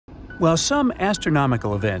While some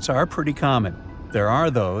astronomical events are pretty common, there are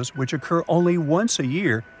those which occur only once a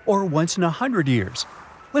year or once in 100 years.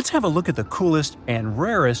 Let's have a look at the coolest and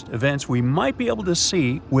rarest events we might be able to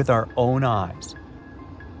see with our own eyes.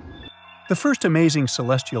 The first amazing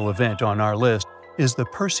celestial event on our list is the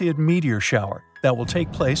Perseid meteor shower that will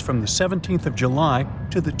take place from the 17th of July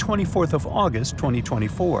to the 24th of August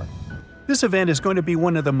 2024. This event is going to be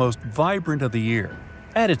one of the most vibrant of the year.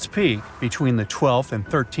 At its peak, between the 12th and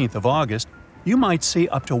 13th of August, you might see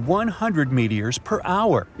up to 100 meteors per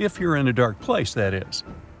hour, if you're in a dark place, that is.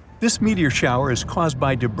 This meteor shower is caused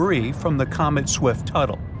by debris from the comet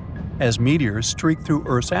Swift-Tuttle. As meteors streak through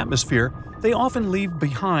Earth's atmosphere, they often leave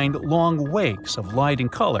behind long wakes of light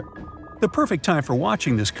and color. The perfect time for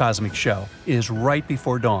watching this cosmic show is right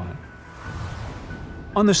before dawn.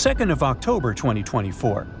 On the 2nd of October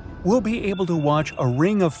 2024, we'll be able to watch a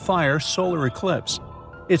ring of fire solar eclipse.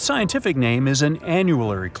 Its scientific name is an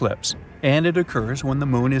annular eclipse, and it occurs when the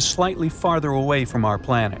moon is slightly farther away from our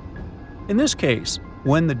planet. In this case,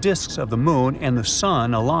 when the disks of the moon and the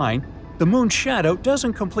sun align, the moon's shadow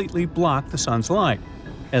doesn't completely block the sun's light.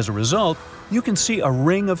 As a result, you can see a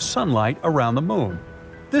ring of sunlight around the moon.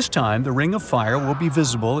 This time, the ring of fire will be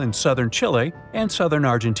visible in southern Chile and southern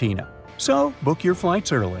Argentina, so book your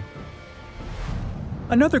flights early.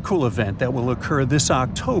 Another cool event that will occur this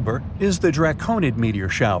October is the Draconid meteor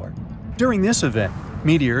shower. During this event,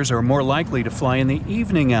 meteors are more likely to fly in the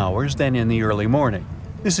evening hours than in the early morning.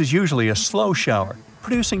 This is usually a slow shower,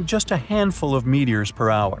 producing just a handful of meteors per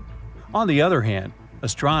hour. On the other hand,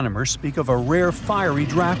 astronomers speak of a rare fiery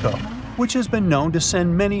Draco, which has been known to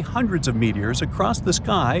send many hundreds of meteors across the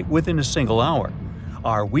sky within a single hour.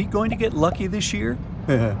 Are we going to get lucky this year?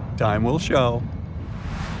 Time will show.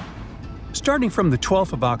 Starting from the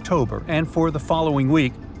 12th of October and for the following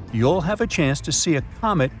week, you'll have a chance to see a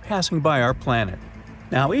comet passing by our planet.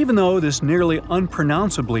 Now, even though this nearly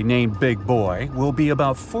unpronounceably named big boy will be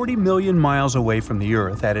about 40 million miles away from the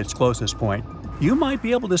Earth at its closest point, you might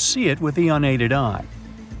be able to see it with the unaided eye.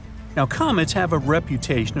 Now, comets have a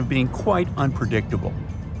reputation of being quite unpredictable.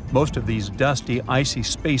 Most of these dusty, icy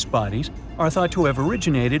space bodies are thought to have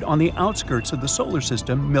originated on the outskirts of the solar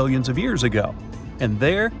system millions of years ago, and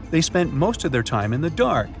there they spent most of their time in the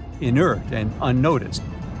dark, inert and unnoticed,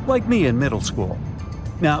 like me in middle school.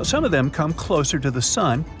 Now, some of them come closer to the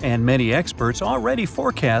Sun, and many experts already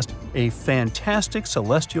forecast a fantastic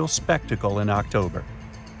celestial spectacle in October.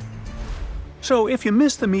 So if you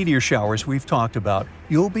missed the meteor showers we've talked about,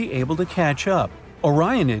 you'll be able to catch up.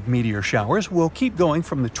 Orionid meteor showers will keep going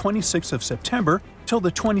from the 26th of September till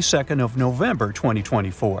the 22nd of November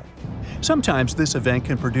 2024. Sometimes this event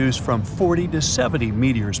can produce from 40 to 70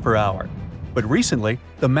 meteors per hour, but recently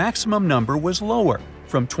the maximum number was lower,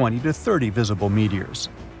 from 20 to 30 visible meteors.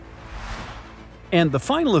 And the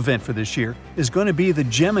final event for this year is going to be the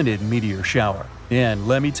Geminid meteor shower. And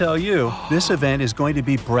let me tell you, this event is going to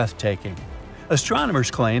be breathtaking.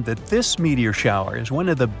 Astronomers claim that this meteor shower is one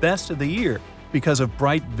of the best of the year because of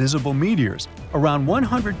bright visible meteors. Around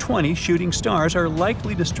 120 shooting stars are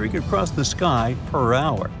likely to streak across the sky per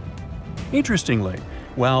hour. Interestingly,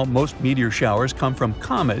 while most meteor showers come from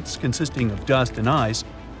comets consisting of dust and ice,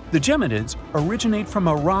 the Geminids originate from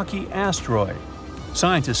a rocky asteroid.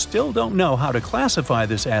 Scientists still don't know how to classify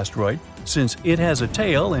this asteroid since it has a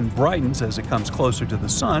tail and brightens as it comes closer to the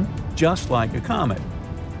Sun, just like a comet.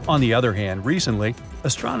 On the other hand, recently,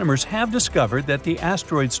 astronomers have discovered that the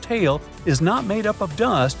asteroid's tail is not made up of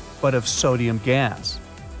dust, but of sodium gas.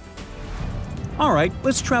 Alright,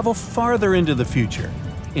 let's travel farther into the future.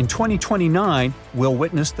 In 2029, we'll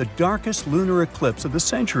witness the darkest lunar eclipse of the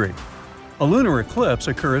century. A lunar eclipse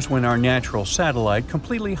occurs when our natural satellite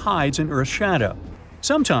completely hides in Earth's shadow.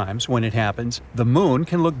 Sometimes, when it happens, the moon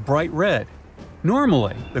can look bright red.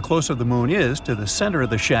 Normally, the closer the moon is to the center of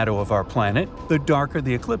the shadow of our planet, the darker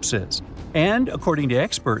the eclipse is. And, according to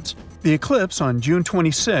experts, the eclipse on June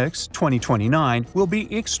 26, 2029 will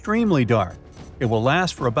be extremely dark. It will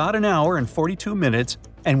last for about an hour and 42 minutes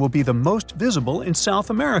and will be the most visible in South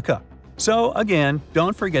America. So, again,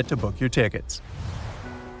 don't forget to book your tickets.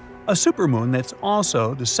 A supermoon that's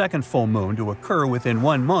also the second full moon to occur within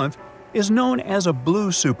 1 month is known as a blue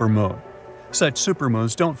supermoon. Such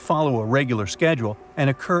supermoons don't follow a regular schedule and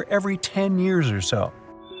occur every 10 years or so.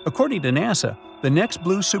 According to NASA, the next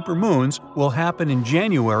blue supermoons will happen in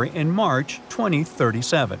January and March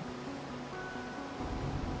 2037.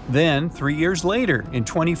 Then, 3 years later, in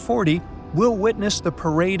 2040, we'll witness the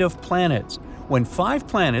Parade of Planets, when 5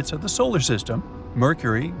 planets of the solar system –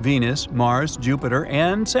 Mercury, Venus, Mars, Jupiter,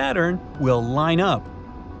 and Saturn – will line up.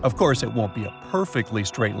 Of course, it won't be a perfectly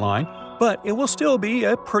straight line, but it will still be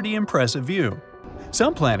a pretty impressive view.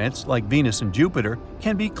 Some planets, like Venus and Jupiter,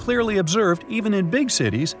 can be clearly observed even in big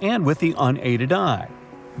cities and with the unaided eye.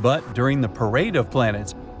 But during the parade of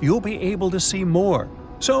planets, you'll be able to see more,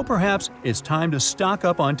 so perhaps it's time to stock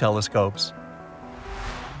up on telescopes.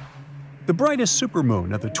 The brightest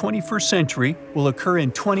supermoon of the 21st century will occur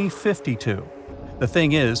in 2052. The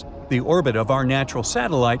thing is, the orbit of our natural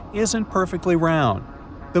satellite isn't perfectly round.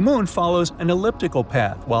 The moon follows an elliptical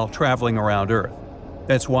path while traveling around Earth.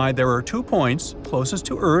 That's why there are 2 points closest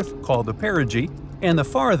to Earth, called the perigee, and the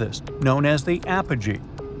farthest, known as the apogee.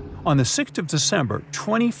 On the 6th of December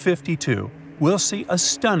 2052, we'll see a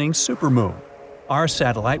stunning supermoon. Our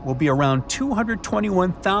satellite will be around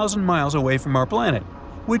 221,000 miles away from our planet,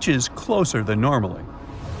 which is closer than normally.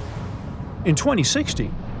 In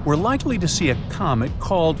 2060, we're likely to see a comet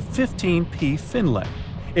called 15P Finlay.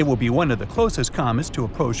 It will be one of the closest comets to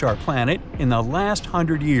approach our planet in the last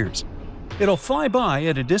 100 years. It'll fly by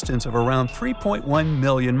at a distance of around 3.1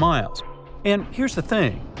 million miles. And here's the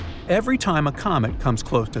thing. Every time a comet comes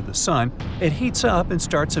close to the Sun, it heats up and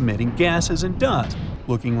starts emitting gases and dust,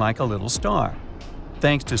 looking like a little star.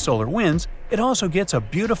 Thanks to solar winds, it also gets a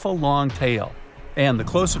beautiful long tail. And the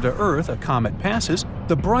closer to Earth a comet passes,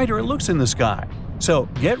 the brighter it looks in the sky. So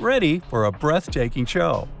get ready for a breathtaking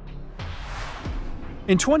show.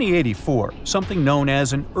 In 2084, something known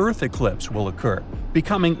as an Earth eclipse will occur,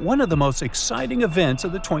 becoming one of the most exciting events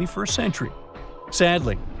of the 21st century.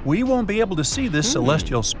 Sadly, we won't be able to see this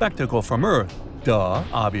celestial spectacle from Earth,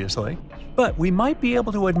 obviously, but we might be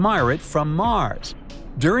able to admire it from Mars.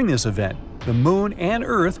 During this event, the Moon and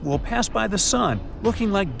Earth will pass by the Sun,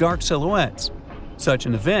 looking like dark silhouettes. Such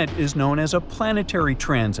an event is known as a planetary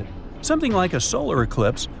transit, something like a solar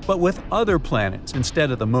eclipse but with other planets instead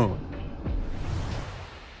of the Moon.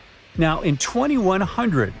 Now, in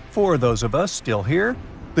 2100, for those of us still here,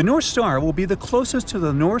 the North Star will be the closest to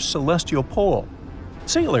the North celestial pole.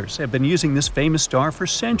 Sailors have been using this famous star for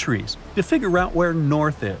centuries to figure out where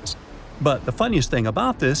north is. But the funniest thing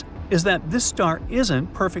about this is that this star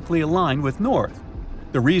isn't perfectly aligned with north.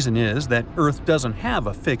 The reason is that Earth doesn't have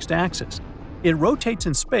a fixed axis. It rotates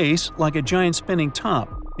in space like a giant spinning top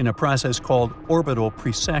in a process called orbital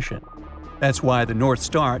precession. That's why the North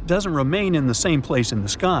Star doesn't remain in the same place in the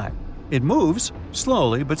sky. It moves,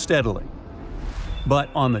 slowly but steadily. But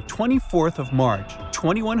on the 24th of March,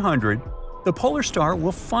 2100, the polar star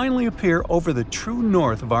will finally appear over the true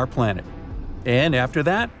north of our planet. And after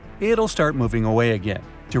that, it'll start moving away again,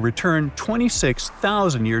 to return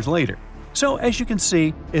 26,000 years later. So as you can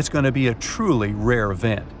see, it's going to be a truly rare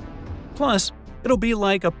event. Plus, it'll be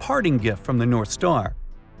like a parting gift from the North Star.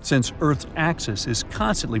 Since Earth's axis is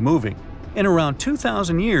constantly moving, in around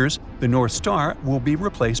 2,000 years, the North Star will be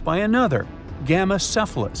replaced by another, Gamma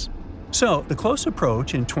Cephalus. So the close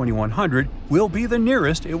approach in 2100 will be the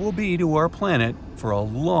nearest it will be to our planet for a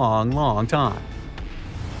long time.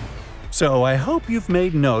 So I hope you've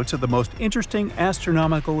made notes of the most interesting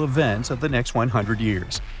astronomical events of the next 100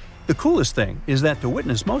 years. The coolest thing is that to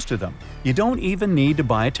witness most of them, you don't even need to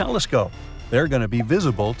buy a telescope. They're going to be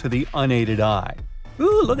visible to the unaided eye.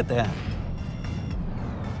 Ooh, look at that!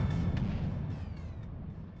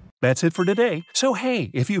 That's it for today. So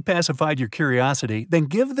hey, if you pacified your curiosity, then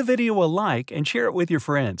give the video a like and share it with your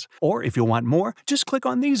friends. Or if you want more, just click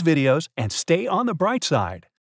on these videos and stay on the bright side.